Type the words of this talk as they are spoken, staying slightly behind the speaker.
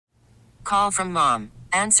Call from mom.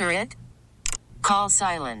 Answer it. Call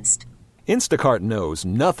silenced. Instacart knows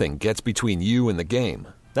nothing gets between you and the game.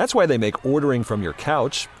 That's why they make ordering from your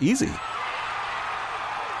couch easy.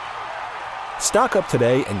 Stock up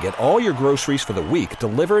today and get all your groceries for the week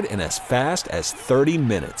delivered in as fast as 30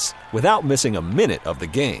 minutes without missing a minute of the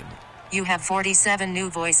game. You have 47 new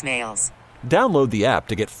voicemails. Download the app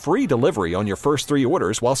to get free delivery on your first 3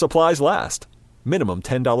 orders while supplies last. Minimum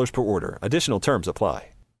 $10 per order. Additional terms apply.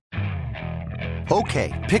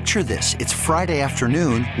 Okay, picture this. It's Friday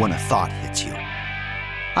afternoon when a thought hits you.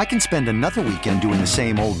 I can spend another weekend doing the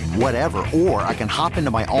same old whatever, or I can hop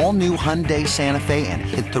into my all-new Hyundai Santa Fe and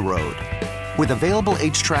hit the road. With available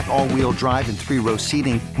H-Track all-wheel drive and 3-row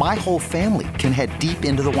seating, my whole family can head deep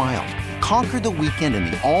into the wild. Conquer the weekend in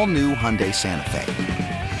the all-new Hyundai Santa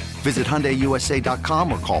Fe. Visit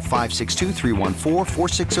HyundaiUSA.com or call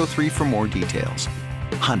 562-314-4603 for more details.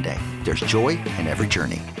 Hyundai, there's joy in every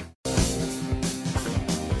journey.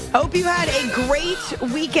 Hope you had a great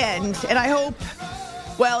weekend, and I hope,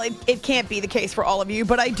 well, it can't be the case for all of you,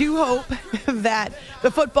 but I do hope that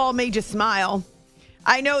the football made you smile.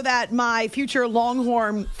 I know that my future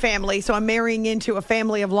Longhorn family, so I'm marrying into a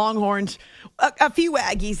family of Longhorns, a few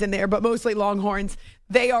Aggies in there, but mostly Longhorns.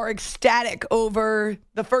 They are ecstatic over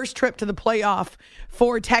the first trip to the playoff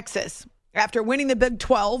for Texas. After winning the Big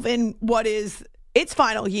 12 in what is its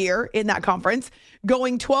final year in that conference,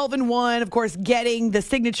 going 12-1, of course, getting the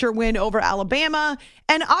signature win over Alabama,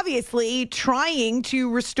 and obviously trying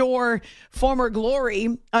to restore former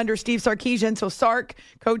glory under Steve Sarkisian. So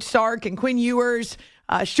Coach Sark and Quinn Ewers,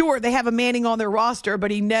 sure, they have a Manning on their roster,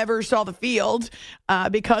 but he never saw the field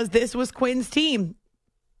because this was Quinn's team.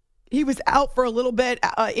 He was out for a little bit,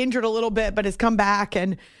 injured a little bit, but has come back,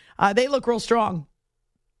 and they look real strong.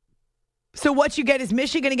 So what you get is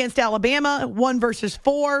Michigan against Alabama, 1 versus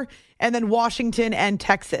 4, and then Washington and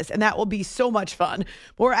Texas. And that will be so much fun.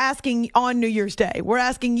 We're asking on New Year's Day. We're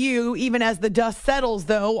asking you, even as the dust settles,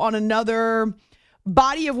 though, on another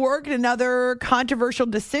body of work and another controversial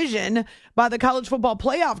decision by the College Football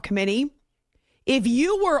Playoff Committee. If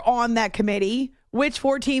you were on that committee, which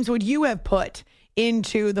 4 teams would you have put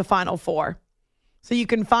into the Final Four? So you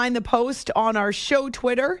can find the post on our show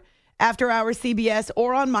Twitter, After Hours CBS,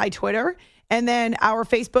 or on my Twitter, and then our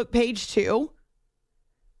Facebook page too.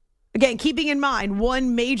 Again, keeping in mind,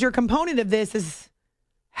 one major component of this is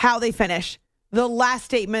how they finish. The last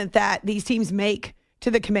statement that these teams make to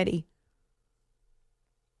the committee.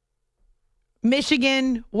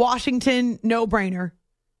 Michigan, Washington, no-brainer.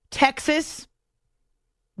 Texas,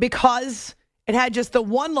 because it had just the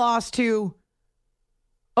one loss to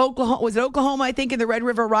Oklahoma. Was it Oklahoma, I think, in the Red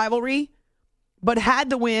River rivalry? But had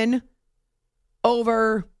the win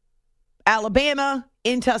over Alabama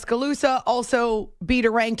in Tuscaloosa, also beat a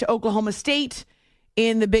ranked Oklahoma State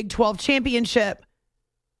in the Big 12 championship.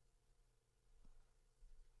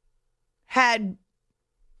 Had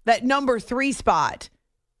that number 3 spot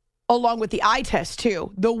along with the eye test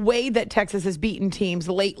too. The way that Texas has beaten teams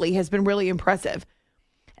lately has been really impressive.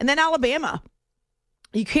 And then Alabama.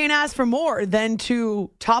 You can't ask for more than to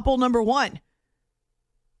topple number 1.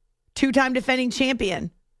 2-time defending champion.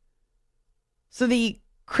 So the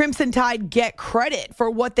Crimson Tide get credit for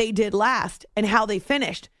what they did last and how they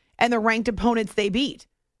finished and the ranked opponents they beat.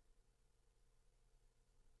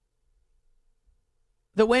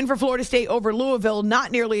 The win for Florida State over Louisville,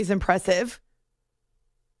 not nearly as impressive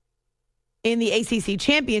in the ACC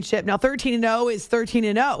championship. Now 13-0 is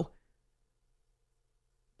 13-0.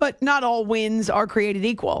 But not all wins are created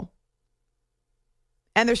equal.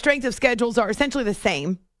 And their strength of schedules are essentially the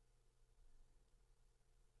same.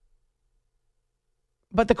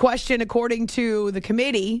 But the question, according to the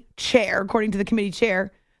committee chair,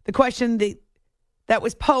 the question that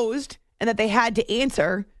was posed and that they had to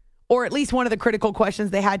answer, or at least one of the critical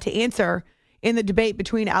questions they had to answer in the debate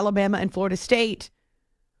between Alabama and Florida State,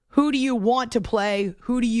 who do you want to play?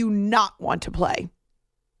 Who do you not want to play?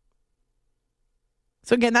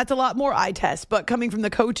 So again, that's a lot more eye test, but coming from the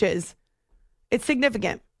coaches, it's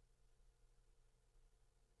significant.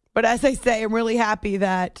 But as I say, I'm really happy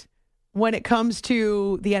that when it comes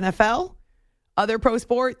to the NFL, other pro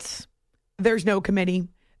sports, there's no committee.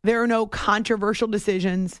 There are no controversial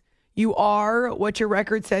decisions. You are what your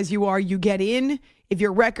record says you are. You get in if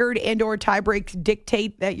your record and or tie breaks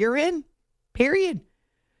dictate that you're in, period.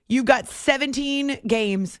 You've got 17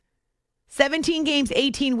 games,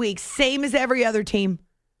 18 weeks, same as every other team.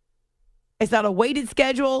 It's not a weighted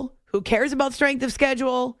schedule. Who cares about strength of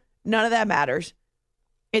schedule? None of that matters.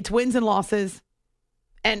 It's wins and losses.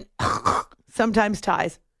 And sometimes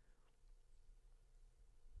ties.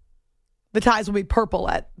 The ties will be purple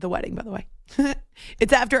at the wedding, by the way.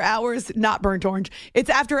 It's After Hours, not burnt orange. It's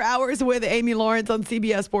After Hours with Amy Lawrence on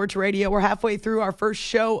CBS Sports Radio. We're halfway through our first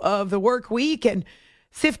show of the work week and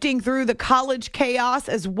sifting through the college chaos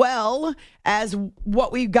as well as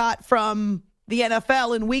what we've got from the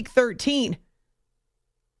NFL in Week 13.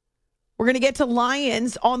 We're going to get to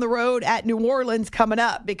Lions on the road at New Orleans coming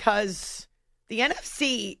up because the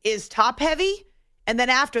NFC is top heavy, and then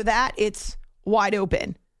after that, it's wide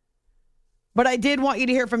open. But I did want you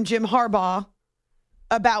to hear from Jim Harbaugh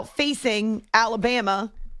about facing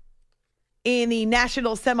Alabama in the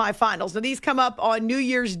national semifinals. Now, these come up on New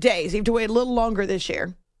Year's Day, so you have to wait a little longer this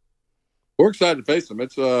year. We're excited to face them.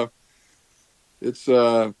 It's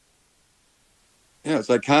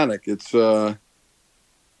iconic. It's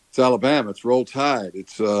Alabama. It's Roll Tide.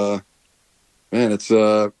 It's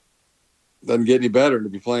doesn't get any better to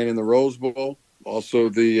be playing in the Rose Bowl. Also,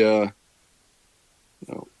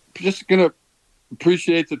 just gonna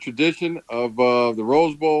appreciate the tradition of the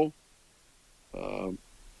Rose Bowl.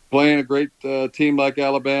 Playing a great team like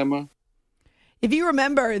Alabama. If you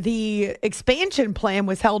remember, the expansion plan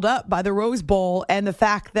was held up by the Rose Bowl and the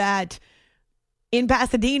fact that in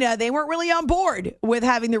Pasadena, they weren't really on board with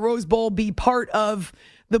having the Rose Bowl be part of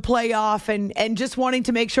the playoff and just wanting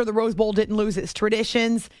to make sure the Rose Bowl didn't lose its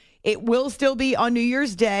traditions. It will still be on New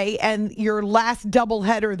Year's Day and your last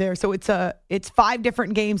doubleheader there. So it's 5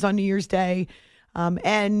 different games on New Year's Day.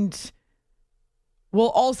 And we'll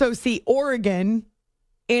also see Oregon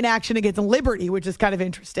in action against Liberty, which is kind of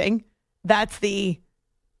interesting. That's the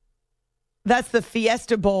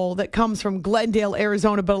Fiesta Bowl that comes from Glendale,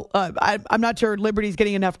 Arizona. But I'm not sure Liberty's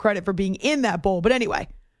getting enough credit for being in that bowl. But anyway,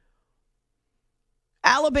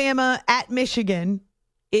 Alabama at Michigan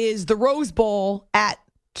is the Rose Bowl at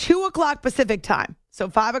 2 o'clock Pacific time. So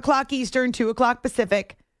 5 o'clock Eastern, 2 o'clock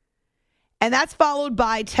Pacific. And that's followed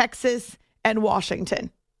by Texas and Washington.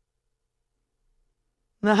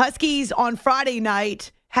 The Huskies on Friday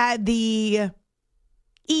night had the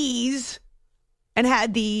ease and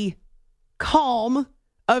had the calm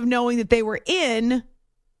of knowing that they were in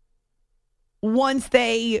once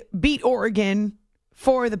they beat Oregon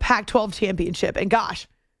for the Pac-12 championship. And gosh,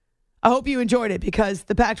 I hope you enjoyed it because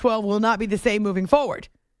the Pac-12 will not be the same moving forward.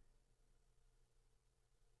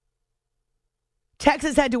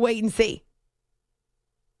 Texas had to wait and see,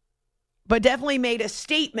 but definitely made a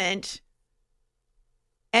statement.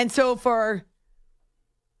 And so for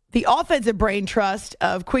the offensive brain trust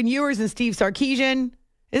of Quinn Ewers and Steve Sarkisian,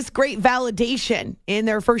 it's great validation in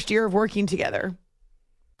their first year of working together.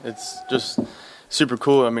 It's just super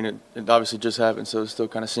cool. I mean, it obviously just happened, so it's still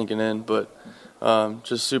kind of sinking in. But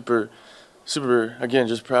just super, again,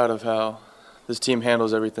 just proud of how this team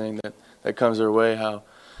handles everything that comes their way, how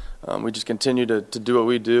we just continue to do what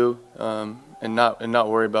we do and not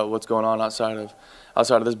worry about what's going on outside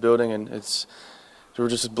of this building. And we're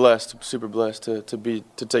just blessed, super blessed to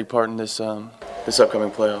take part in this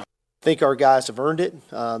upcoming playoff. I think our guys have earned it.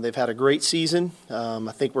 They've had a great season.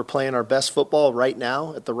 I think we're playing our best football right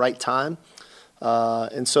now at the right time.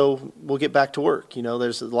 And so we'll get back to work. You know,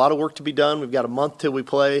 there's a lot of work to be done. We've got a month till we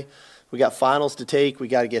play. We got finals to take. We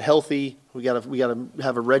got to get healthy. We got to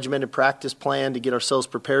have a regimented practice plan to get ourselves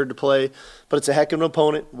prepared to play. But it's a heck of an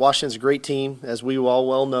opponent. Washington's a great team, as we all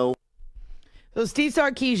well know. So Steve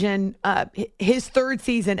Sarkisian, his third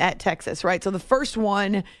season at Texas, right? So the first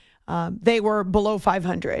one, they were below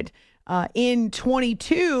 500. In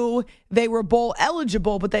 22, they were bowl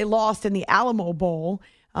eligible, but they lost in the Alamo Bowl.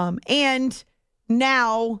 And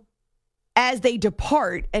now, as they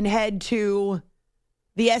depart and head to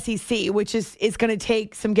the SEC, which is going to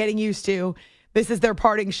take some getting used to, this is their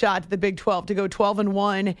parting shot to the Big 12 to go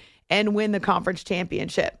 12-1 and win the conference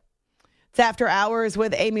championship. It's After Hours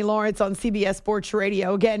with Amy Lawrence on CBS Sports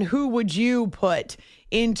Radio. Again, who would you put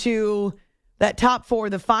into that top 4,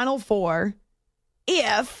 the final 4,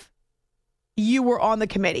 if you were on the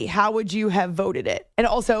committee? How would you have voted it? And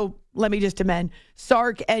also, let me just amend,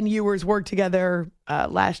 Sark and Ewers worked together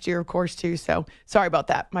last year, of course, too. So sorry about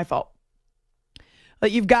that. My fault.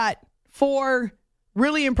 But you've got 4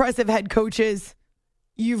 really impressive head coaches.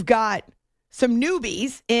 You've got some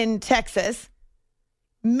newbies in Texas.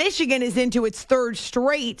 Michigan is into its 3rd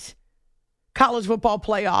straight college football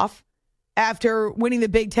playoff after winning the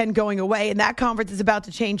Big Ten going away, and that conference is about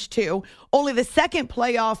to change too. Only the 2nd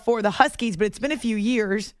playoff for the Huskies, but it's been a few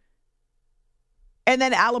years. And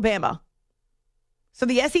then Alabama. So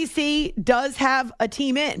the SEC does have a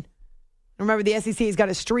team in. Remember, the SEC has got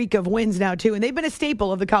a streak of wins now too, and they've been a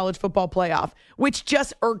staple of the college football playoff, which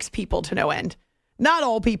just irks people to no end. Not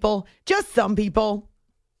all people, just some people.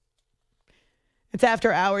 It's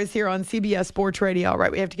After Hours here on CBS Sports Radio. All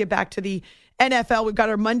right, we have to get back to the NFL. We've got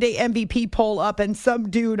our Monday MVP poll up, and some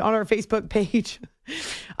dude on our Facebook page,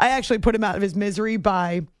 I actually put him out of his misery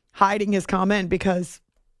by hiding his comment because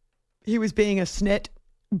he was being a snit.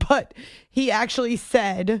 But he actually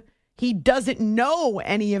said he doesn't know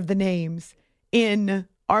any of the names in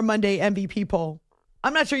our Monday MVP poll.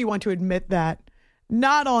 I'm not sure you want to admit that.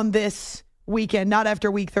 Not on this weekend, not after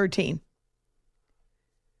week 13.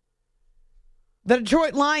 The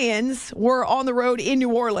Detroit Lions were on the road in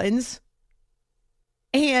New Orleans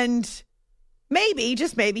and maybe,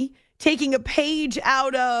 just maybe, taking a page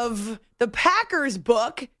out of the Packers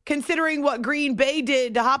book, considering what Green Bay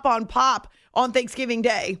did to hop on Pop on Thanksgiving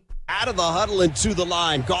Day. Out of the huddle and to the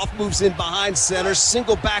line. Goff moves in behind center.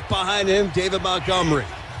 Single back behind him, David Montgomery.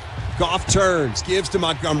 Goff turns, gives to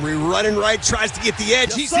Montgomery. Running right, tries to get the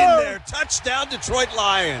edge. He's in there. Touchdown, Detroit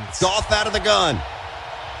Lions. Goff out of the gun.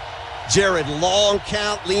 Jared, long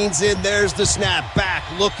count, leans in. There's the snap. Back,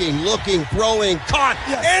 looking, throwing, caught.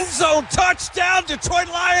 Yes. End zone, touchdown, Detroit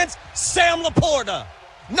Lions. Sam Laporta.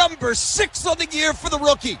 Number 6 on the year for the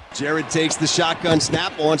rookie. Jared takes the shotgun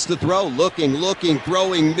snap, wants to throw. Looking,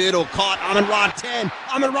 throwing middle, caught. Amon-Ra 10,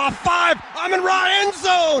 Amon-Ra 5, Amon-Ra end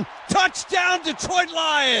zone. Touchdown, Detroit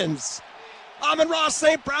Lions. Amon-Ra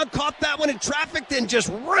St. Brown caught that one in traffic, then just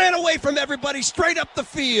ran away from everybody straight up the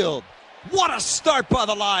field. What a start by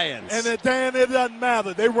the Lions. And Dan, it doesn't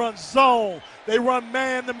matter. They run zone. They run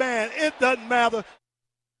man-to-man. It doesn't matter.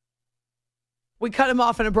 We cut him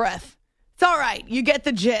off in a breath. It's all right. You get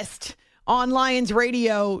the gist. On Lions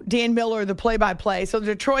radio, Dan Miller, the play-by-play. So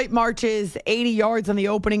Detroit marches 80 yards on the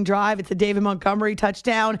opening drive. It's a David Montgomery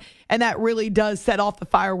touchdown, and that really does set off the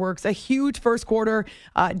fireworks. A huge first quarter.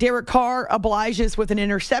 Derek Carr obliges with an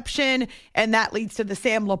interception, and that leads to the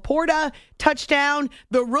Sam Laporta touchdown.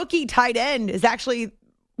 The rookie tight end is actually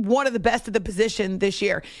one of the best at the position this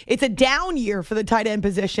year. It's a down year for the tight end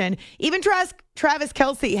position. Even Travis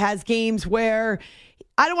Kelce has games where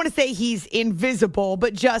I don't want to say he's invisible,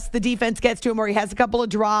 but just the defense gets to him, or he has a couple of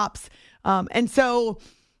drops. And so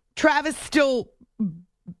Travis still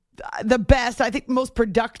the best, I think, most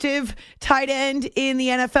productive tight end in the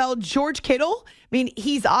NFL. George Kittle, I mean,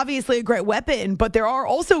 he's obviously a great weapon, but there are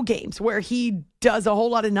also games where he does a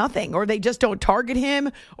whole lot of nothing, or they just don't target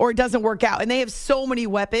him, or it doesn't work out. And they have so many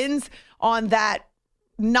weapons on that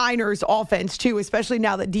Niners offense, too, especially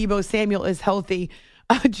now that Deebo Samuel is healthy.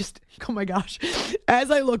 Oh my gosh.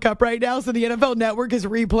 As I look up right now, so the NFL Network is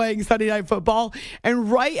replaying Sunday Night Football,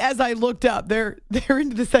 and right as I looked up, they're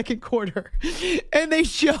into the second quarter, and they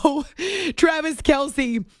show Travis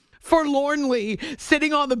Kelce forlornly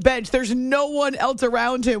sitting on the bench. There's no one else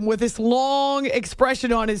around him with this long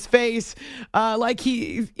expression on his face, like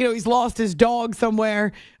he's lost his dog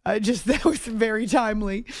somewhere. That was very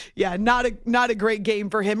timely. Yeah, not a great game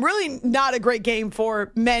for him. Really not a great game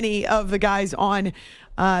for many of the guys on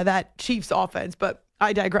that Chiefs offense, but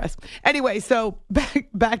I digress. Anyway, so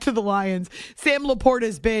back to the Lions. Sam Laporta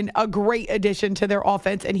has been a great addition to their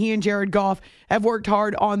offense, and he and Jared Goff have worked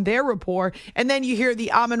hard on their rapport. And then you hear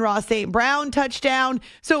the Amon-Ra St. Brown touchdown.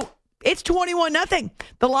 So it's 21-0.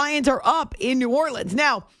 The Lions are up in New Orleans.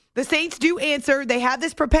 Now, the Saints do answer. They have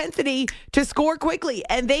this propensity to score quickly,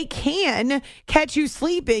 and they can catch you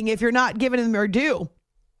sleeping if you're not giving them their due.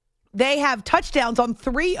 They have touchdowns on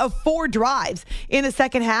 3 of 4 drives in the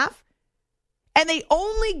second half, and they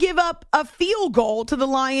only give up a field goal to the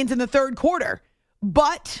Lions in the third quarter.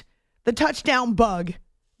 But the touchdown bug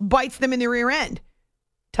bites them in the rear end.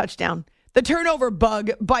 Touchdown. The turnover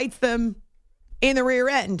bug bites them in the rear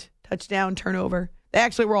end. Touchdown, turnover. They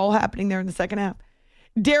actually were all happening there in the second half.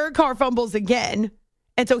 Derek Carr fumbles again,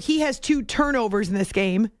 and so he has 2 turnovers in this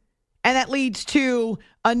game, and that leads to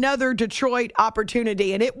another Detroit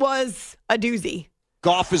opportunity, and it was a doozy.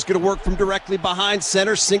 Goff is going to work from directly behind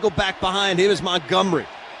center. Single back behind him is Montgomery.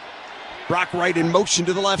 Brock Wright in motion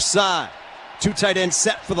to the left side. 2 tight ends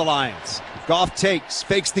set for the Lions. Goff takes,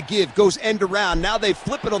 fakes the give, goes end around. Now they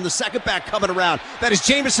flip it on the second back coming around. That is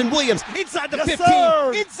Jameson Williams inside the 15,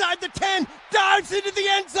 sir. Inside the 10, dives into the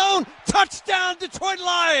end zone. Touchdown, Detroit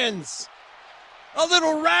Lions. A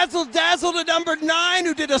little razzle-dazzle to number 9,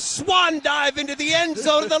 who did a swan dive into the end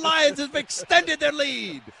zone, and the Lions have extended their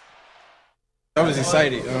lead. I was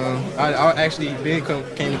excited. I actually, Ben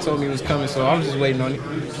came and told me he was coming, so I was just waiting on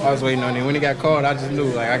it. When he got called, I just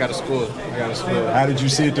knew, I got to score. How did you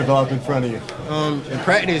see it develop in front of you? In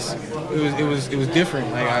practice, it was different.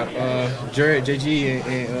 Jared, JG,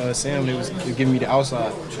 and Sam, they was giving me the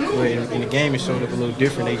outside. But in the game, it showed up a little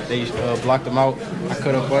different. They blocked them out. I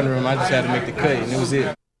cut up under them. I just had to make the cut, and it was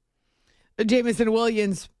it. Jameson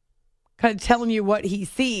Williams kind of telling you what he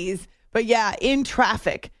sees. But, yeah, in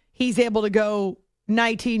traffic, he's able to go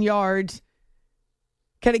 19 yards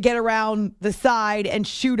kind of get around the side and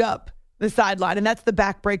shoot up the sideline, and that's the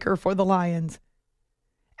backbreaker for the Lions.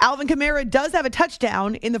 Alvin Kamara does have a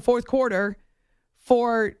touchdown in the fourth quarter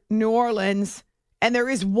for New Orleans, and there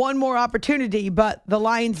is one more opportunity, but the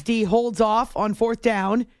Lions D holds off on fourth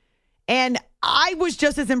down. And I was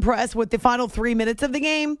just as impressed with the final 3 minutes of the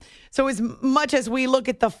game. So as much as we look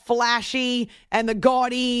at the flashy and the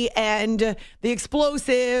gaudy and the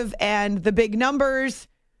explosive and the big numbers,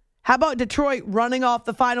 how about Detroit running off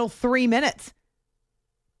the final 3 minutes?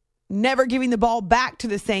 Never giving the ball back to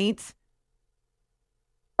the Saints,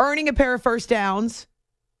 earning a pair of first downs,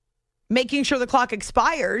 making sure the clock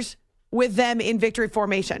expires with them in victory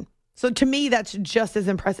formation. So to me, that's just as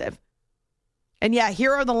impressive. And yeah,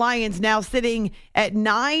 here are the Lions now sitting at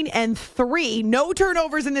 9-3. No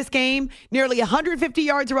turnovers in this game. Nearly 150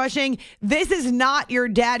 yards rushing. This is not your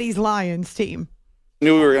daddy's Lions team.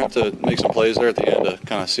 Knew we were going to have to make some plays there at the end to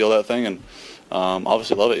kind of seal that thing, and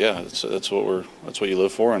obviously love it. Yeah, that's what you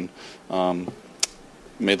live for, and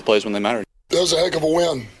made the plays when they mattered. That was a heck of a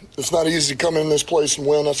win. It's not easy to come in this place and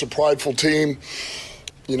win. That's a prideful team,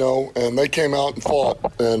 and they came out and fought.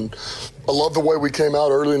 And I love the way we came out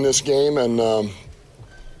early in this game, and and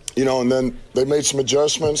then they made some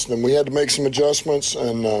adjustments. Then we had to make some adjustments,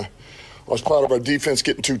 and I was proud of our defense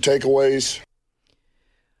getting 2 takeaways.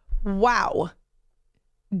 Wow.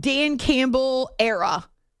 Dan Campbell era.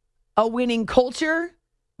 A winning culture,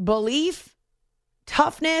 belief,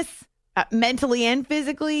 toughness, mentally and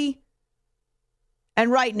physically. And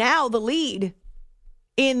right now, the lead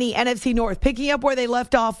in the NFC North, picking up where they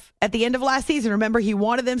left off at the end of last season. Remember, he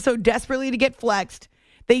wanted them so desperately to get flexed.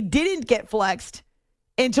 They didn't get flexed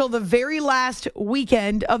until the very last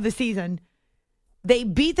weekend of the season. They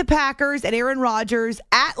beat the Packers and Aaron Rodgers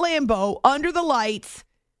at Lambeau under the lights.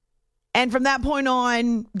 And from that point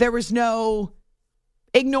on, there was no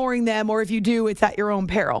ignoring them, or if you do, it's at your own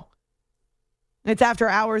peril. It's After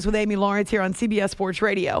Hours with Amy Lawrence here on CBS Sports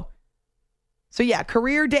Radio. So yeah,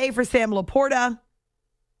 career day for Sam Laporta.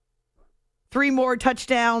 3 more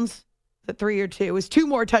touchdowns. Is it 3 or 2? It was 2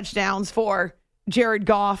 more touchdowns for Jared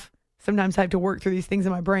Goff. Sometimes I have to work through these things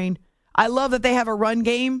in my brain. I love that they have a run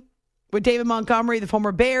game with David Montgomery, the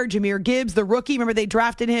former Bear, Jahmyr Gibbs, the rookie. Remember, they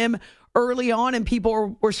drafted him early on, and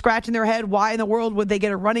people were scratching their head. Why in the world would they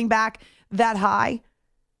get a running back that high?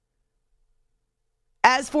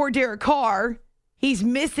 As for Derek Carr, he's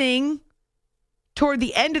missing toward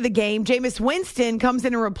the end of the game. Jameis Winston comes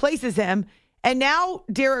in and replaces him. And now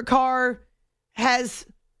Derek Carr has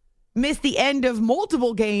missed the end of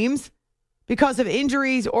multiple games because of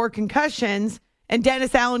injuries or concussions. And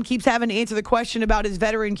Dennis Allen keeps having to answer the question about his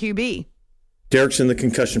veteran QB. Derek's in the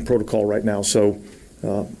concussion protocol right now, so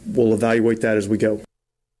we'll evaluate that as we go.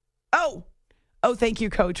 Oh, thank you,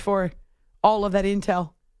 Coach, for all of that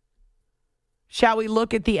intel. Shall we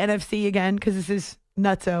look at the NFC again? Because this is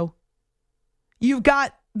You've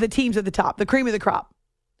got the teams at the top, the cream of the crop.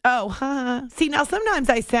 See, now sometimes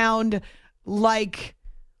I sound like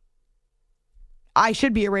I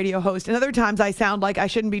should be a radio host, and other times I sound like I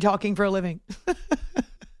shouldn't be talking for a living.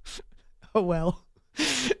 Oh, well.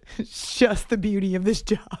 It's just the beauty of this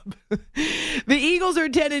job. The Eagles are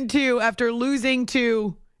 10-2 after losing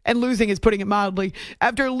to, and losing is putting it mildly,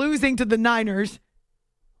 after losing to the Niners.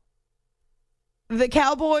 The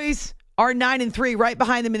Cowboys are 9-3, right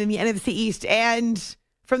behind them in the NFC East. And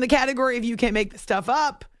from the category of you can't make this stuff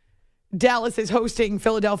up, Dallas is hosting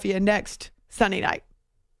Philadelphia next Sunday night.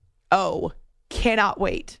 Oh, cannot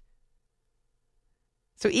wait.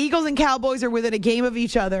 So Eagles and Cowboys are within a game of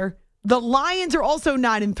each other. The Lions are also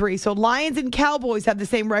 9-3. So Lions and Cowboys have the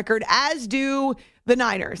same record, as do the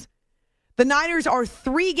Niners. The Niners are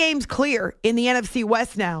 3 games clear in the NFC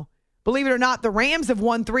West now. Believe it or not, the Rams have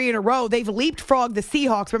won 3 in a row. They've leapfrogged the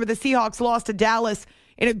Seahawks. Remember, the Seahawks lost to Dallas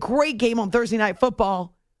in a great game on Thursday Night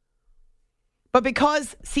Football. But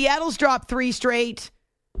because Seattle's dropped 3 straight,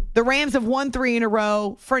 the Rams have won 3 in a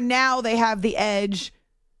row. For now, they have the edge.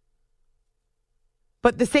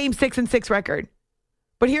 But the same 6-6 record.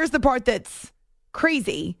 But here's the part that's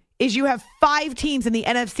crazy, is you have 5 teams in the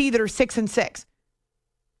NFC that are 6-6.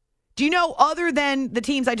 Do you know, other than the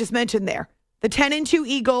teams I just mentioned there, the 10-2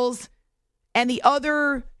 Eagles and the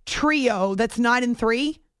other trio that's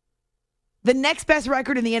 9-3, the next best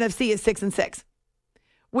record in the NFC is 6-6,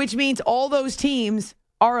 which means all those teams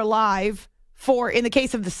are alive for, in the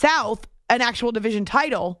case of the South, an actual division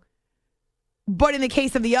title, but in the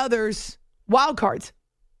case of the others, wild cards.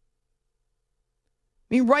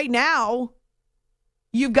 I mean, right now,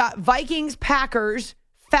 you've got Vikings, Packers,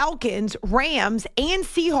 Falcons, Rams, and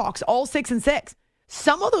Seahawks, all 6-6.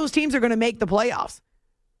 Some of those teams are going to make the playoffs.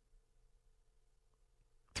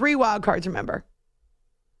 3 wild cards, remember.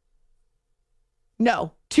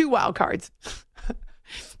 No, 2 wild cards.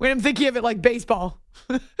 When I'm thinking of it like baseball.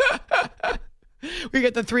 We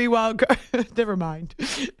get the 3 wild cards. Never mind.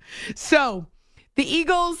 So, the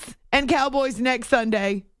Eagles and Cowboys next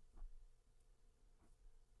Sunday.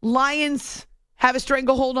 Lions have a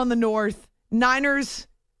stranglehold on the North. Niners,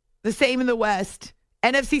 the same in the West.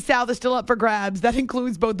 NFC South is still up for grabs. That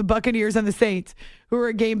includes both the Buccaneers and the Saints, who are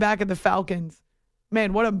a game back at the Falcons.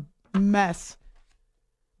 Man, what a mess.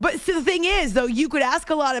 But so the thing is, though, you could ask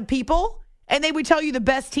a lot of people, and they would tell you the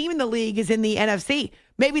best team in the league is in the NFC.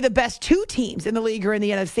 Maybe the best 2 teams in the league are in the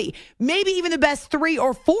NFC. Maybe even the best 3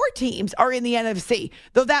 or 4 teams are in the NFC,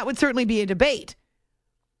 though that would certainly be a debate.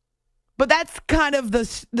 But that's kind of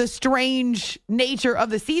the strange nature of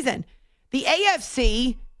the season. The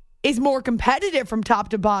AFC is more competitive from top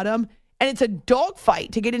to bottom, and it's a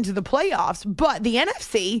dogfight to get into the playoffs. But the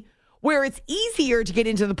NFC, where it's easier to get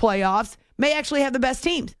into the playoffs, may actually have the best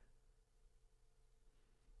teams.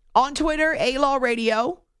 On Twitter, A-Law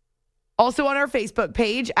Radio. Also on our Facebook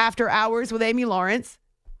page, After Hours with Amy Lawrence.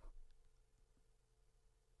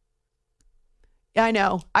 I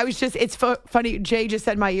know. It's funny. Jay just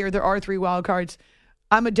said in my ear, there are 3 wild cards.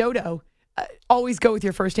 I'm a dodo. Always go with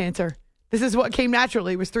your first answer. This is what came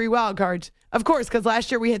naturally, was 3 wild cards. Of course, because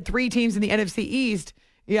last year we had 3 teams in the NFC East.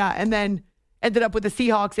 Yeah, and then ended up with the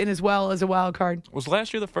Seahawks in as well as a wild card. Was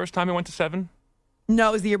last year the first time we went to 7? No,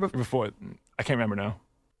 it was the year before. Before. I can't remember now.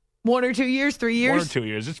 1 or 2 years, 3 years? 1 or 2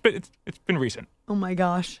 years. It's been recent. Oh, my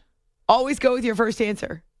gosh. Always go with your first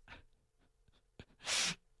answer.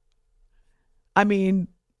 I mean,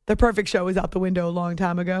 the perfect show was out the window a long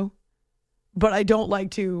time ago, but I don't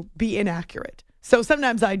like to be inaccurate. So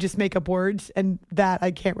sometimes I just make up words, and that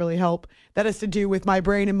I can't really help. That has to do with my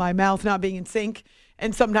brain and my mouth not being in sync,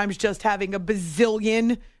 and sometimes just having a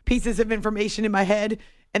bazillion pieces of information in my head,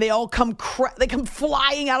 and they all come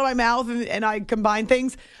flying out of my mouth, and I combine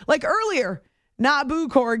things. Like earlier, not Boo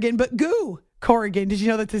Corrigan, but Goo Corrigan. Did you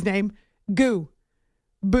know that's his name? Goo.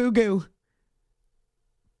 Boo Goo.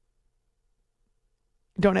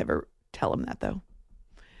 Don't ever tell him that, though.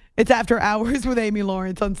 It's After Hours with Amy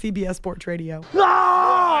Lawrence on CBS Sports Radio.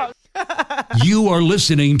 You are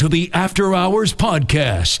listening to the After Hours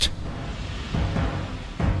podcast.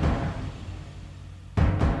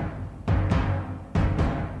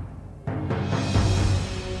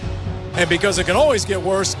 And because it can always get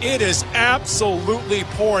worse, it is absolutely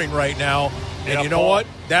pouring right now. And yeah, you know Paul, what?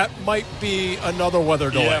 That might be another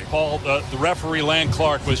weather delay. Yeah, Paul, the referee, Lan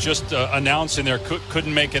Clark, was just announcing there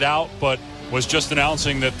couldn't make it out, but was just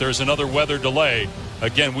announcing that there's another weather delay.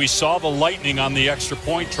 Again, we saw the lightning on the extra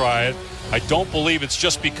point try. I don't believe it's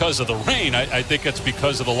just because of the rain. I think it's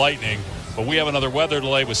because of the lightning. But we have another weather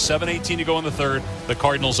delay with 7:18 to go in the third. The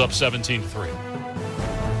Cardinals up 17-3.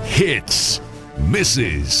 Hits,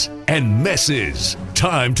 misses, and messes.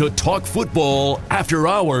 Time to talk football after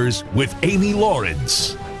hours with Amy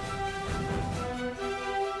Lawrence.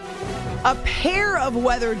 A pair of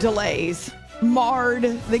weather delays marred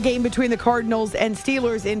the game between the Cardinals and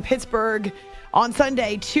Steelers in Pittsburgh on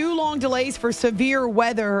Sunday. 2 long delays for severe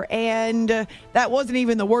weather, and that wasn't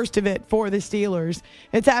even the worst of it for the Steelers.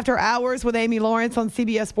 It's After Hours with Amy Lawrence on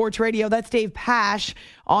CBS Sports Radio. That's Dave Pasch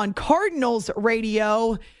on Cardinals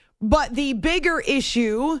Radio. But the bigger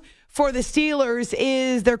issue for the Steelers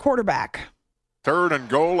is their quarterback. 3rd and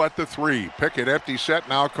goal at the 3. Pickett empty set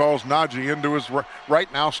now calls Najee into his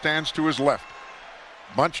right, now stands to his left.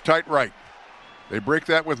 Bunch tight right. They break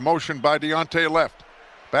that with motion by Deontay left.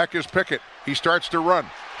 Back is Pickett. He starts to run.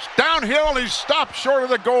 Downhill, he's stopped short of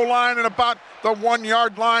the goal line and about the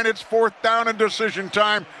 1-yard line. It's 4th down and decision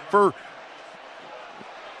time for...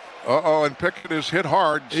 and Pickett is hit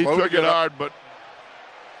hard. He took it hard, but...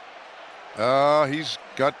 he's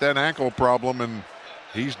got that ankle problem, and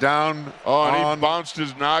he's down. And he bounced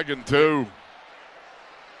his noggin, too.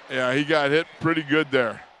 Yeah, he got hit pretty good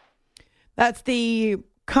there. That's the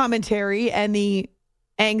commentary and the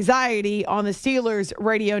anxiety on the Steelers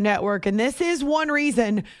radio network. And this is one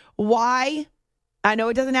reason why, I know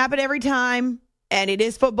it doesn't happen every time, and it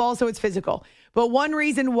is football, so it's physical. But one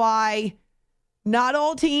reason why not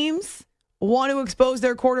all teams want to expose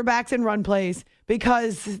their quarterbacks in run plays,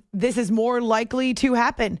 because this is more likely to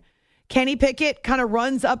happen. Kenny Pickett kind of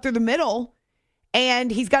runs up through the middle,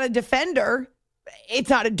 and he's got a defender. It's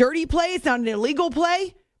not a dirty play. It's not an illegal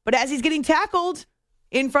play. But as he's getting tackled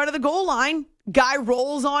in front of the goal line, guy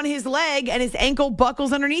rolls on his leg and his ankle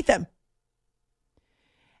buckles underneath him.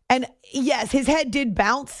 And yes, his head did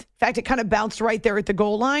bounce. In fact, it kind of bounced right there at the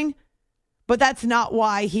goal line. But that's not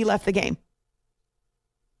why he left the game.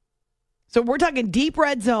 So we're talking deep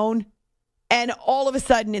red zone, and all of a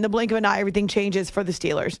sudden, in the blink of an eye, everything changes for the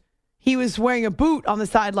Steelers. he was wearing a boot on the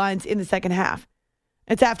sidelines in the second half.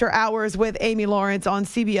 It's After Hours with Amy Lawrence on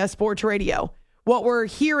CBS Sports Radio. What we're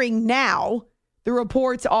hearing now, the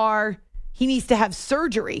reports are he needs to have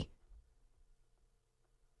surgery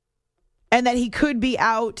and that he could be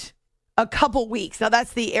out a couple weeks. Now,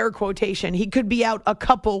 that's the air quotation. He could be out a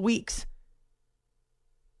couple weeks.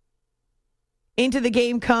 Into the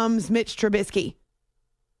game comes Mitch Trubisky.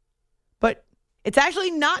 But it's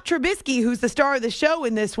actually not Trubisky who's the star of the show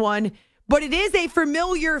in this one, but it is a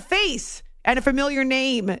familiar face and a familiar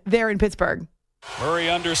name there in Pittsburgh. Murray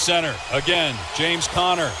under center. Again, James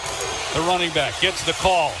Conner, the running back, gets the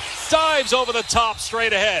call. Dives over the top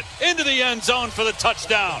straight ahead into the end zone for the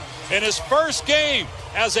touchdown. In his first game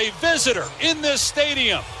as a visitor in this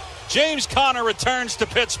stadium, James Conner returns to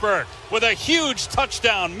Pittsburgh with a huge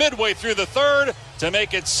touchdown midway through the third to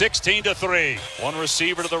make it 16-3. One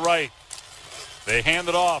receiver to the right. They hand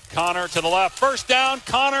it off. Conner to the left. First down.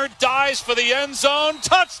 Conner dives for the end zone.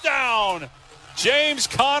 Touchdown! James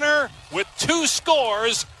Conner with 2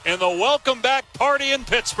 scores in the welcome back party in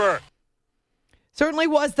Pittsburgh. Certainly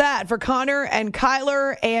was that for Conner and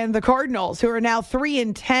Kyler and the Cardinals, who are now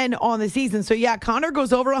 3-10 on the season. So, yeah, Conner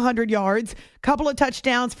goes over 100 yards, couple of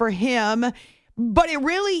touchdowns for him. But it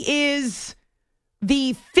really is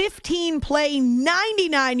the 15-play,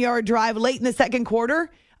 99-yard drive late in the second quarter.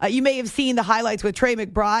 You may have seen the highlights with Trey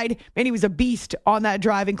McBride. Man, he was a beast on that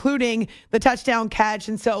drive, including the touchdown catch.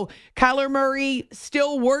 And so Kyler Murray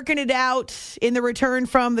still working it out in the return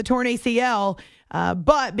from the torn ACL.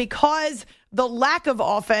 But because the lack of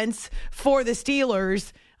offense for the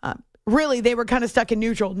Steelers, really, they were kind of stuck in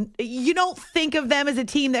neutral. You don't think of them as a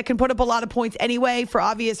team that can put up a lot of points anyway, for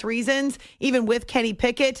obvious reasons, even with Kenny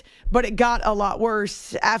Pickett. But it got a lot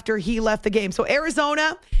worse after he left the game. So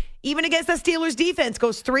Arizona, even against the Steelers defense,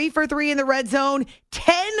 goes 3 for 3 in the red zone,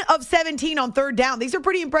 10 of 17 on third down. These are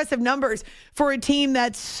pretty impressive numbers for a team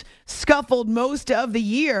that's scuffled most of the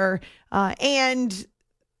year. And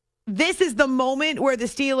this is the moment where the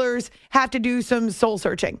Steelers have to do some soul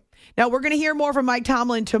searching. Now, we're going to hear more from Mike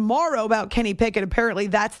Tomlin tomorrow about Kenny Pickett. Apparently,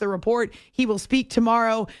 that's the report. He will speak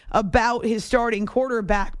tomorrow about his starting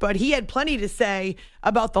quarterback, but he had plenty to say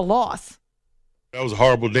about the loss. That was a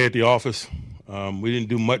horrible day at the office. We didn't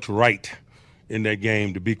do much right in that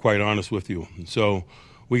game, to be quite honest with you. And so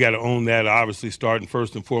we got to own that, obviously, starting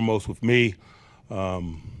first and foremost with me.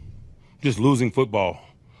 Just losing football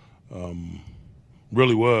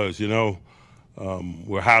really was, you know.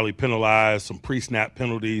 We're highly penalized, some pre-snap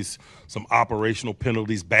penalties, some operational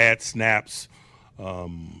penalties, bad snaps,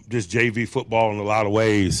 just JV football in a lot of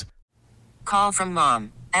ways. Call from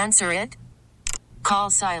mom. Answer it. Call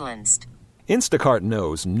silenced. Instacart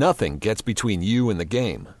knows nothing gets between you and the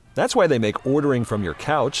game. That's why they make ordering from your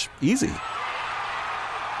couch easy.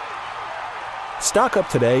 Stock up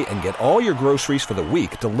today and get all your groceries for the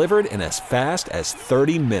week delivered in as fast as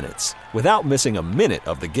 30 minutes without missing a minute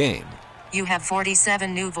of the game. You have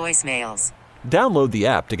 47 new voicemails. Download the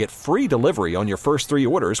app to get free delivery on your first 3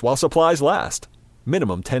 orders while supplies last.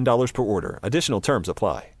 Minimum $10 per order. Additional terms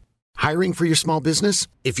apply. Hiring for your small business?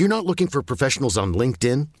 If you're not looking for professionals on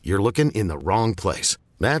LinkedIn, you're looking in the wrong place.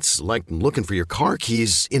 That's like looking for your car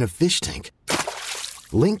keys in a fish tank.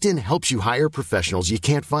 LinkedIn helps you hire professionals you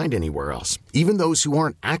can't find anywhere else, even those who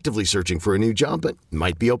aren't actively searching for a new job but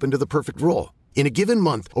might be open to the perfect role. In a given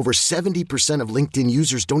month, over 70% of LinkedIn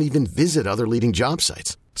users don't even visit other leading job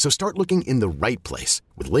sites. So start looking in the right place.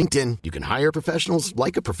 With LinkedIn, you can hire professionals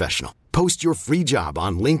like a professional. Post your free job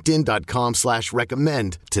on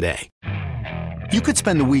linkedin.com/recommend today. You could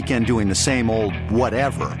spend the weekend doing the same old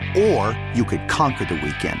whatever, or you could conquer the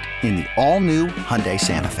weekend in the all-new Hyundai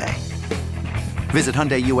Santa Fe. Visit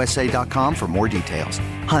HyundaiUSA.com for more details.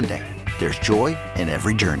 Hyundai, there's joy in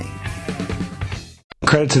every journey.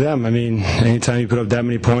 Credit to them. I mean, anytime you put up that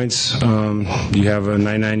many points, you have a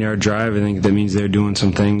 99-yard drive. I think that means they're doing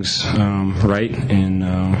some things right,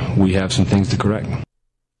 and we have some things to correct.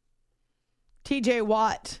 TJ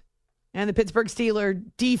Watt and the Pittsburgh Steelers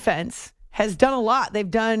defense has done a lot.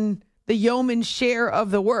 They've done the yeoman's share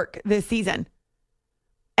of the work this season.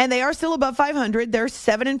 And they are still above 500. They're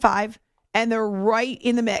 7-5, and they're right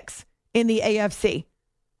in the mix in the AFC.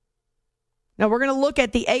 Now, we're going to look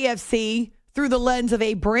at the AFC through the lens of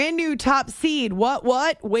a brand new top seed.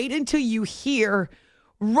 What? Wait until you hear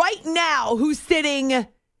right now who's sitting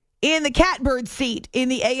in the catbird seat in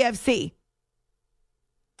the AFC.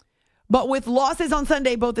 But with losses on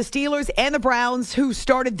Sunday, both the Steelers and the Browns, who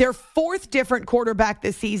started their 4th different quarterback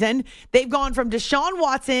this season, they've gone from Deshaun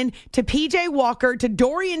Watson to P.J. Walker to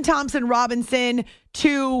Dorian Thompson-Robinson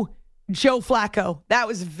to Joe Flacco. That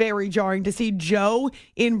was very jarring to see Joe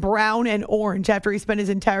in brown and orange after he spent his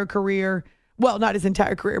entire career. Well, not his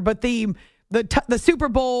entire career, but the Super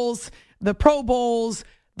Bowls, the Pro Bowls,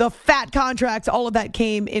 the fat contracts, all of that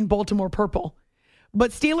came in Baltimore purple.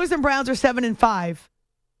 But Steelers and Browns are 7-5.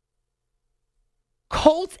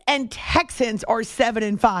 Colts and Texans are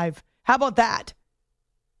 7-5. How about that?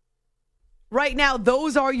 Right now,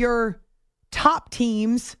 those are your top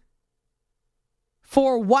teams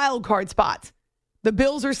for wild card spots. The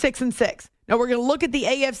Bills are 6-6. Now we're going to look at the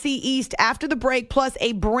AFC East after the break, plus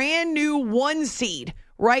a brand new 1 seed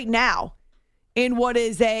right now in what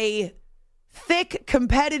is a thick,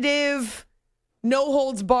 competitive,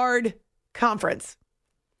 no-holds-barred conference.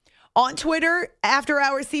 On Twitter, After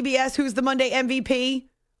Hours CBS, who's the Monday MVP,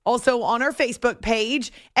 also on our Facebook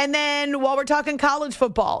page. And then while we're talking college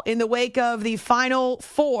football, in the wake of the Final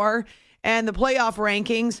Four and the playoff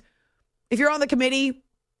rankings, if you're on the committee,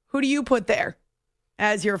 who do you put there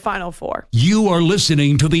as your Final Four? You are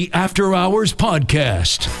listening to the After Hours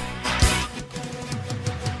Podcast.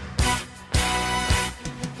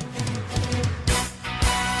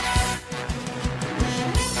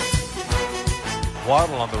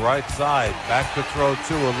 Waddle on the right side. Back to throw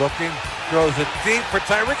Tua looking. Throws it deep for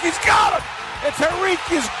Tyreek. He's got him! And Tyreek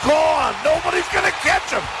is gone. Nobody's going to catch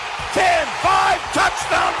him. 10-5,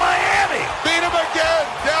 touchdown Miami. Beat him again,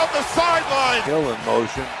 down the sideline. Hill in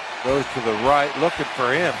motion, goes to the right, looking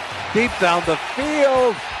for him. Deep down the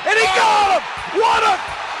field, and he got him! What a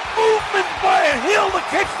movement by Hill to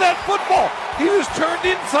catch that football. He was turned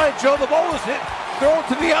inside, Joe. The ball was hit, thrown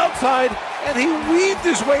to the outside, and he weaved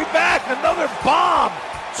his way back. Another bomb.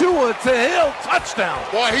 Tua to Hill, touchdown.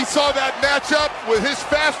 Boy, he saw that matchup with his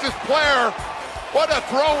fastest player. What a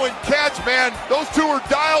throw and catch, man. Those two are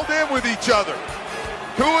dialed in with each other.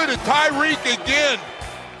 Tua to Tyreek again.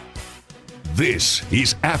 This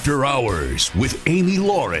is After Hours with Amy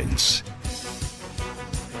Lawrence.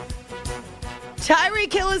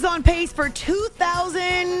 Tyreek Hill is on pace for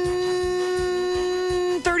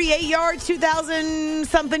 2,038 yards, 2,000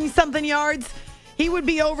 something yards. He would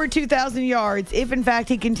be over 2,000 yards if, in fact,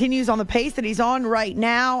 he continues on the pace that he's on right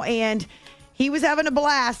now. And he was having a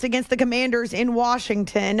blast against the Commanders in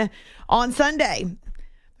Washington on Sunday.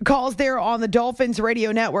 The calls there on the Dolphins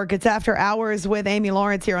radio network. It's After Hours with Amy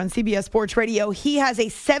Lawrence here on CBS Sports Radio. He has a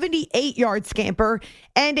 78-yard scamper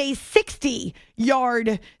and a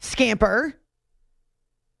 60-yard scamper.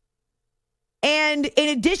 And in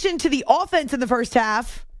addition to the offense in the first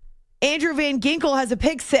half, Andrew Van Ginkel has a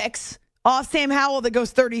pick six off Sam Howell that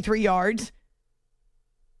goes 33 yards.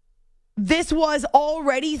 This was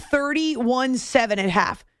already 31-7 at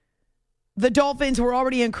half. The Dolphins were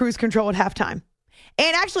already in cruise control at halftime.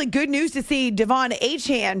 And actually good news to see Devon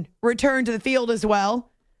Achane return to the field as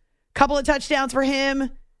well. Couple of touchdowns for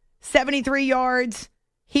him, 73 yards.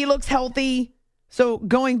 He looks healthy. So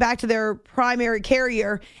going back to their primary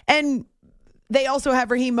carrier. And they also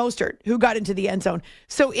have Raheem Mostert, who got into the end zone.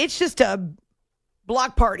 So it's just a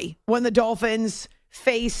block party when the Dolphins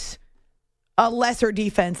face a lesser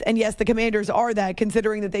defense. And yes, the Commanders are that,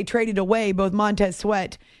 considering that they traded away both Montez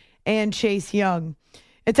Sweat and Chase Young.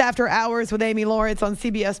 It's After Hours with Amy Lawrence on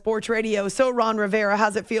CBS Sports Radio. So, Ron Rivera,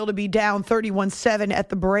 how's it feel to be down 31-7 at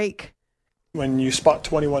the break? When you spot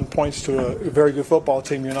 21 points to a very good football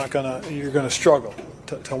team, you're gonna struggle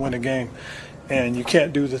to win a game. And you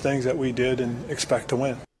can't do the things that we did and expect to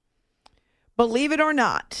win. Believe it or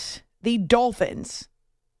not, the Dolphins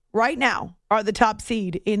right now are the top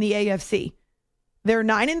seed in the AFC. They're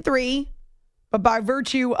 9-3, but by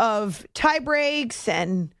virtue of tie breaks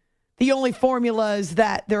and the only formulas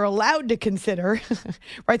that they're allowed to consider,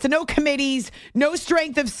 right? So no committees, no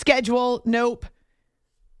strength of schedule. Nope.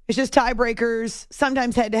 It's just tiebreakers,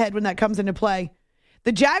 sometimes head-to-head when that comes into play.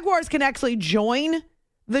 The Jaguars can actually join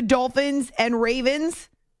the Dolphins and Ravens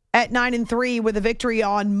at 9-3 with a victory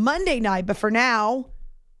on Monday night. But for now,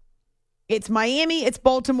 it's Miami, it's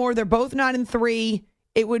Baltimore. They're both 9-3.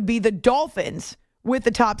 It would be the Dolphins with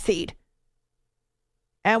the top seed.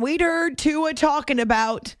 And we'd heard Tua talking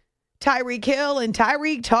about Tyreek Hill and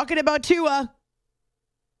Tyreek talking about Tua.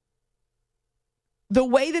 The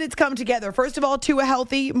way that it's come together, first of all, Tua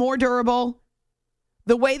healthy, more durable.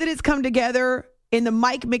 The way that it's come together in the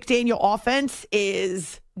Mike McDaniel offense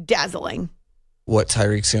is dazzling. What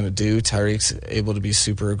Tyreek's going to do, Tyreek's able to be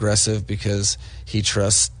super aggressive because he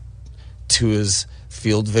trusts Tua's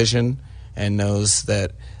field vision and knows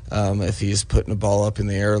that if he's putting a ball up in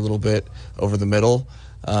the air a little bit over the middle,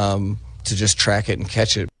 to just track it and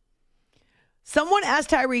catch it. Someone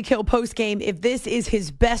asked Tyreek Hill post-game if this is his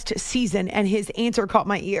best season, and his answer caught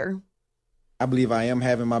my ear. I believe I am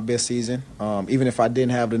having my best season. Even if I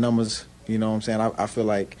didn't have the numbers, you know what I'm saying, I feel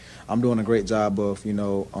like I'm doing a great job of,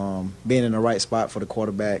 being in the right spot for the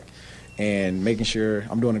quarterback and making sure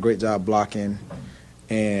I'm doing a great job blocking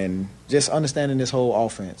and just understanding this whole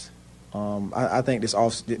offense. I think this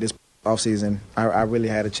offseason, I really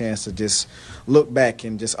had a chance to just look back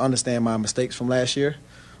and just understand my mistakes from last year.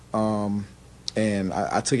 And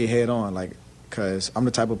I took it head on, because I'm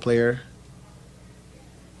the type of player,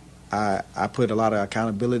 I put a lot of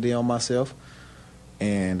accountability on myself.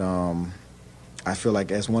 And I feel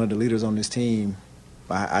like as one of the leaders on this team,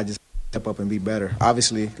 I just step up and be better.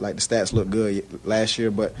 Obviously, the stats look good last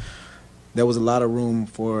year, but there was a lot of room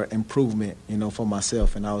for improvement, for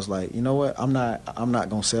myself. And I was like, you know what, I'm not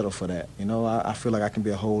going to settle for that. I feel like I can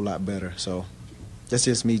be a whole lot better. So that's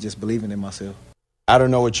just me just believing in myself. I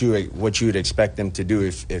don't know what you'd expect them to do.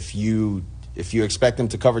 If you expect them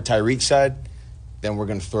to cover Tyreek's side, then we're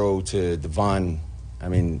going to throw to Devon. I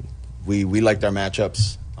mean, we liked our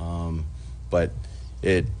matchups, but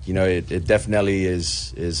it definitely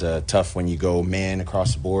is tough when you go man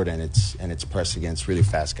across the board and it's pressed against really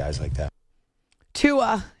fast guys like that.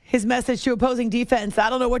 Tua, his message to opposing defense: I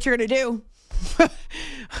don't know what you're going to do.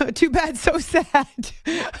 Too bad, so sad.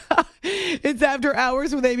 It's After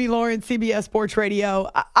Hours with Amy Lawrence, CBS Sports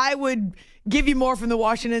Radio. I would give you more from the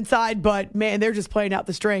Washington side, but man, they're just playing out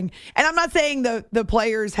the string. And I'm not saying the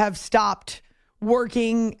players have stopped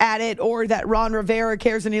working at it or that Ron Rivera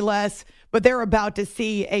cares any less, but they're about to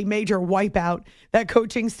see a major wipeout. That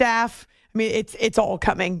coaching staff, I mean, it's all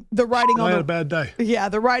coming. The writing on had a bad day. Yeah,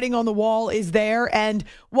 the writing on the wall is there. And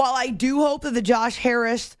while I do hope that the Josh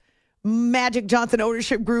Harris, Magic Johnson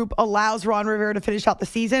ownership group allows Ron Rivera to finish out the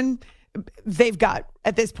season, they've got,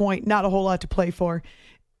 at this point, not a whole lot to play for,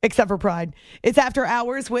 except for pride. It's After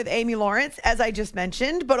Hours with Amy Lawrence, as I just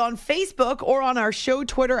mentioned. But on Facebook or on our show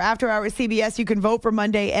Twitter, After Hours CBS, you can vote for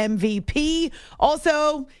Monday MVP.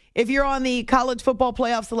 Also, if you're on the College Football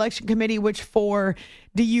Playoff Selection Committee, which four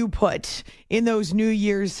do you put in those New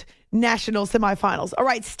Year's national semifinals? All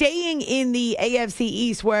right, staying in the AFC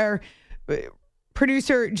East, where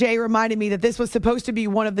producer Jay reminded me that this was supposed to be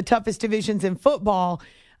one of the toughest divisions in football.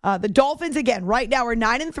 The Dolphins, again, right now are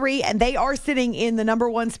 9-3, and they are sitting in the number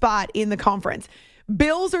one spot in the conference.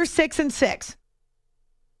 Bills are 6-6.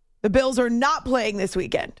 The Bills are not playing this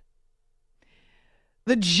weekend.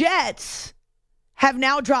 The Jets have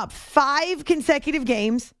now dropped 5 consecutive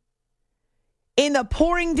games in the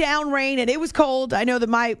pouring down rain, and it was cold. I know that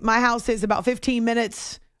my house is about 15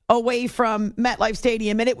 minutes away from MetLife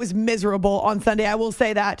Stadium, and it was miserable on Sunday. I will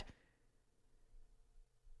say that.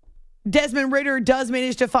 Desmond Ridder does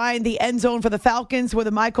manage to find the end zone for the Falcons with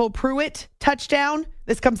a Michael Pruitt touchdown.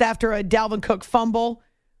 This comes after a Dalvin Cook fumble,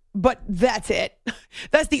 but that's it.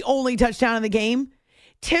 That's the only touchdown in the game.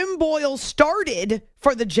 Tim Boyle started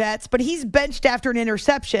for the Jets, but he's benched after an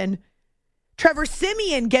interception. Trevor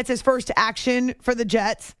Siemian gets his first action for the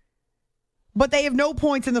Jets, but they have no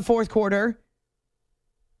points in the fourth quarter.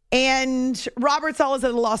 And Robert Saleh is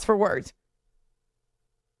at a loss for words.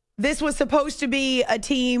 This was supposed to be a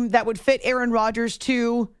team that would fit Aaron Rodgers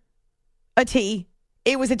to a T.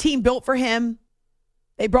 It was a team built for him.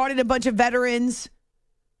 They brought in a bunch of veterans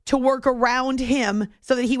to work around him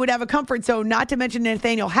so that he would have a comfort zone, not to mention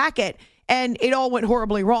Nathaniel Hackett, and it all went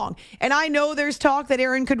horribly wrong. And I know there's talk that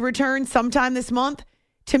Aaron could return sometime this month.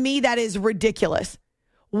 To me, that is ridiculous.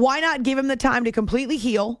 Why not give him the time to completely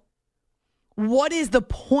heal? What is the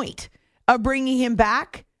point of bringing him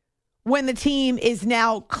back when the team is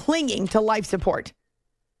now clinging to life support?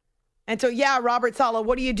 And so, yeah, Robert Saleh,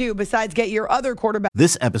 what do you do besides get your other quarterback?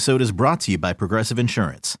 This episode is brought to you by Progressive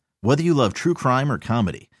Insurance. Whether you love true crime or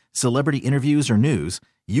comedy, celebrity interviews or news,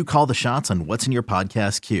 you call the shots on what's in your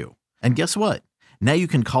podcast queue. And guess what? Now you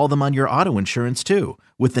can call them on your auto insurance too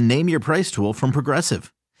with the Name Your Price tool from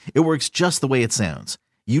Progressive. It works just the way it sounds.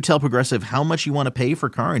 You tell Progressive how much you want to pay for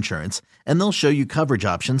car insurance, and they'll show you coverage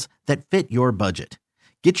options that fit your budget.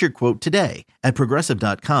 Get your quote today at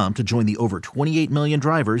Progressive.com to join the over 28 million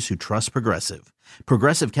drivers who trust Progressive.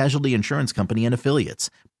 Progressive Casualty Insurance Company and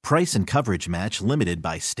Affiliates. Price and coverage match limited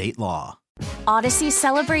by state law. Odyssey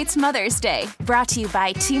celebrates Mother's Day, brought to you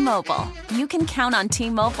by T-Mobile. You can count on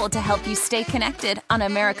T-Mobile to help you stay connected on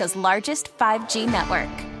America's largest 5G network.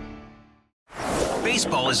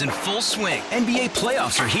 Baseball is in full swing. NBA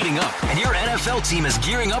playoffs are heating up, and your NFL team is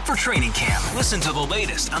gearing up for training camp. Listen to the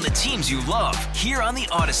latest on the teams you love here on the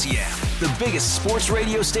Odyssey app. The biggest sports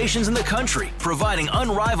radio stations in the country, providing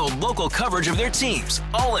unrivaled local coverage of their teams,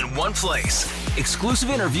 all in one place.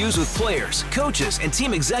 Exclusive interviews with players, coaches, and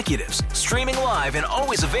team executives, streaming live and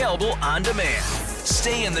always available on demand.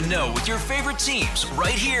 Stay in the know with your favorite teams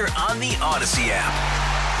right here on the Odyssey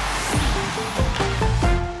app.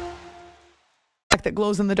 That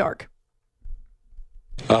glows in the dark.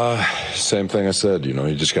 Same thing I said. You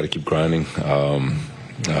just got to keep grinding.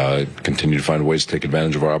 Continue to find ways to take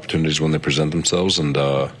advantage of our opportunities when they present themselves.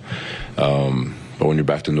 But when you're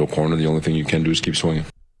backed into a corner, the only thing you can do is keep swinging.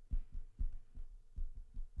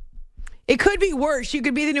 It could be worse. You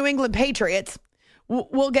could be the New England Patriots.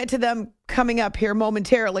 We'll get to them coming up here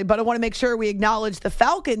momentarily, but I want to make sure we acknowledge the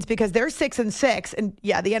Falcons because they're 6-6. And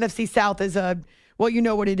yeah, the NFC South is well, you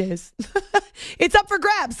know what it is. It's up for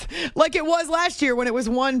grabs like it was last year when it was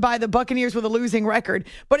won by the Buccaneers with a losing record.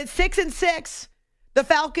 But it's 6-6. The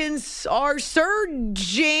Falcons are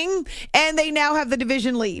surging, and they now have the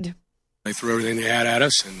division lead. They threw everything they had at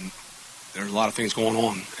us, and there's a lot of things going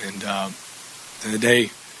on. And at the end of the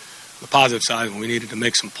day, the positive side, when we needed to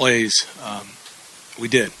make some plays, we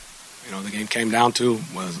did. The game came down to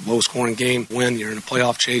was a low-scoring game. Win, you're in a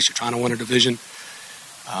playoff chase, you're trying to win a division.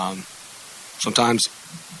 Sometimes,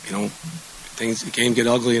 the game get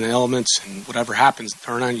ugly in the elements, and whatever happens,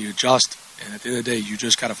 turn on, you adjust, and at the end of the day, you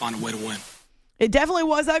just got to find a way to win. It definitely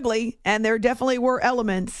was ugly, and there definitely were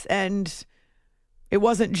elements, and it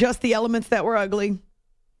wasn't just the elements that were ugly.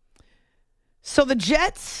 So the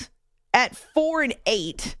Jets at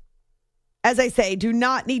 4-8, as I say, do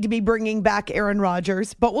not need to be bringing back Aaron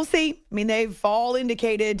Rodgers, but we'll see. I mean, they've all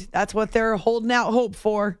indicated that's what they're holding out hope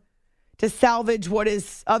for, to salvage what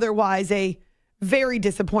is otherwise a very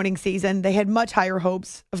disappointing season. They had much higher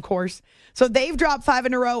hopes, of course. So they've dropped 5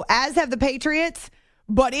 in a row, as have the Patriots,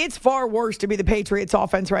 but it's far worse to be the Patriots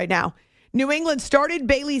offense right now. New England started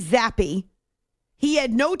Bailey Zappi. He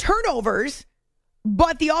had no turnovers,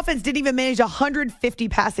 but the offense didn't even manage 150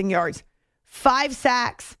 passing yards, 5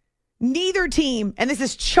 sacks. Neither team, and this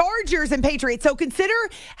is Chargers and Patriots, so consider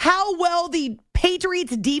how well the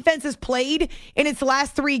Patriots defense has played in its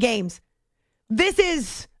last 3 games. This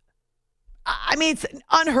is, it's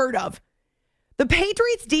unheard of. The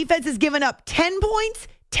Patriots defense has given up 10 points,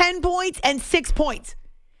 10 points, and 6 points.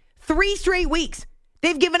 3 straight weeks.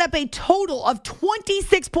 They've given up a total of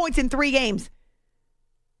 26 points in 3 games.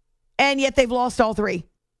 And yet they've lost all 3.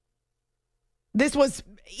 This was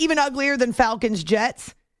even uglier than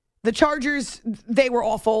Falcons-Jets. The Chargers, they were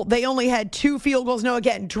awful. They only had 2 field goals. No,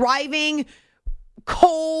 again, driving,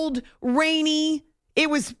 cold, rainy. It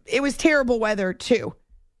was terrible weather, too.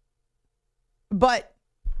 But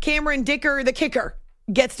Cameron Dicker, the kicker,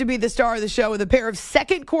 gets to be the star of the show with a pair of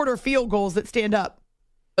second-quarter field goals that stand up.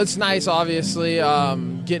 It's nice, obviously,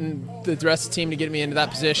 getting the rest of the team to get me into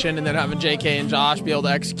that position, and then having JK and Josh be able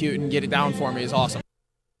to execute and get it down for me is awesome.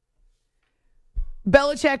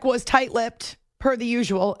 Belichick was tight-lipped, per the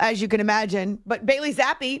usual, as you can imagine. But Bailey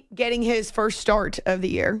Zappi getting his first start of the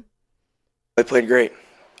year. They played great.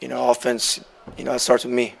 Offense, it starts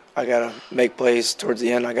with me. I got to make plays towards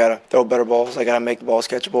the end. I got to throw better balls. I got to make the balls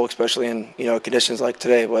catchable, especially in, conditions like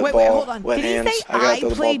today. Wet hold on. Wet hands. Did he say I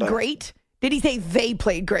played great? Did he say they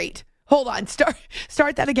played great? Hold on. Start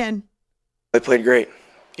that again. They played great.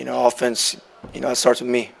 Offense, it starts with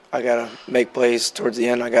me. I got to make plays towards the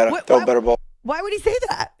end. I got to throw better balls. Why would he say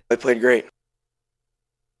that? They played great.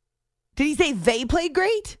 Did he say they played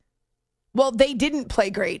great? Well, they didn't play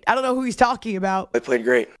great. I don't know who he's talking about. They played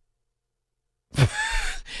great.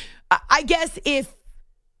 I guess if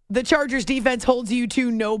the Chargers defense holds you to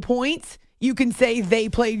no points, you can say they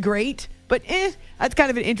played great. But that's kind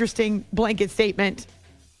of an interesting blanket statement.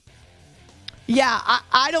 Yeah,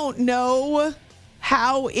 I don't know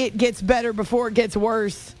how it gets better before it gets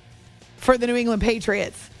worse for the New England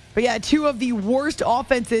Patriots. But yeah, 2 of the worst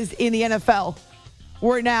offenses in the NFL.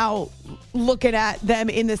 We're now looking at them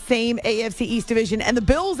in the same AFC East division. And the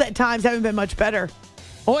Bills at times haven't been much better.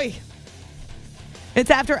 Oi. It's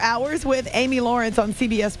After Hours with Amy Lawrence on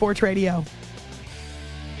CBS Sports Radio.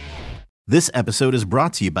 This episode is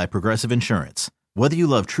brought to you by Progressive Insurance. Whether you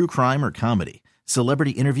love true crime or comedy,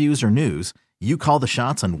 celebrity interviews or news, you call the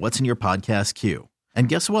shots on what's in your podcast queue. And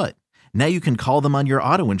guess what? Now you can call them on your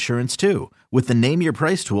auto insurance too with the Name Your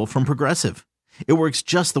Price tool from Progressive. It works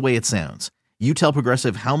just the way it sounds. You tell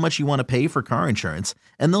Progressive how much you want to pay for car insurance,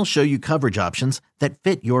 and they'll show you coverage options that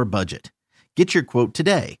fit your budget. Get your quote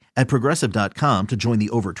today at Progressive.com to join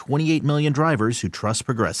the over 28 million drivers who trust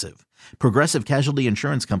Progressive. Progressive Casualty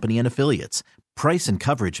Insurance Company and Affiliates. Price and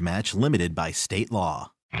coverage match limited by state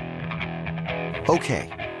law.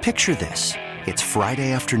 Okay, picture this. It's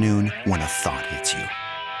Friday afternoon when a thought hits you.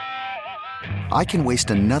 I can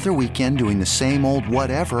waste another weekend doing the same old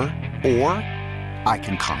whatever, or I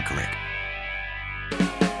can conquer it.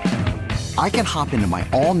 I can hop into my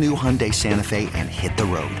all-new Hyundai Santa Fe and hit the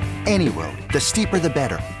road. Any road. The steeper, the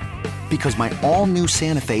better. Because my all-new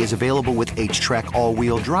Santa Fe is available with H-Track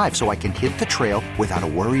all-wheel drive, so I can hit the trail without a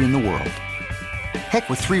worry in the world. Heck,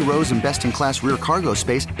 with 3 rows and best-in-class rear cargo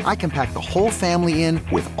space, I can pack the whole family in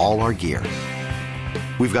with all our gear.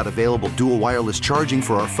 We've got available dual wireless charging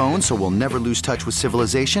for our phones, so we'll never lose touch with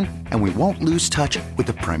civilization, and we won't lose touch with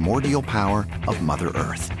the primordial power of Mother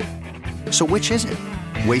Earth. So which is it?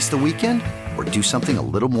 Waste the weekend or do something a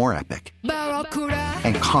little more epic?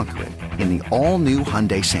 And conquer it in the all-new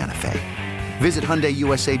Hyundai Santa Fe. Visit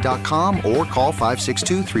HyundaiUSA.com or call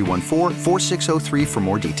 562-314-4603 for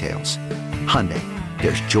more details. Hyundai,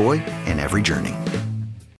 there's joy in every journey.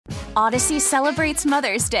 Odyssey celebrates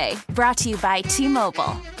Mother's Day, brought to you by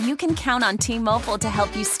T-Mobile. You can count on T-Mobile to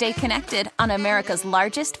help you stay connected on America's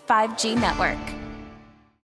largest 5G network.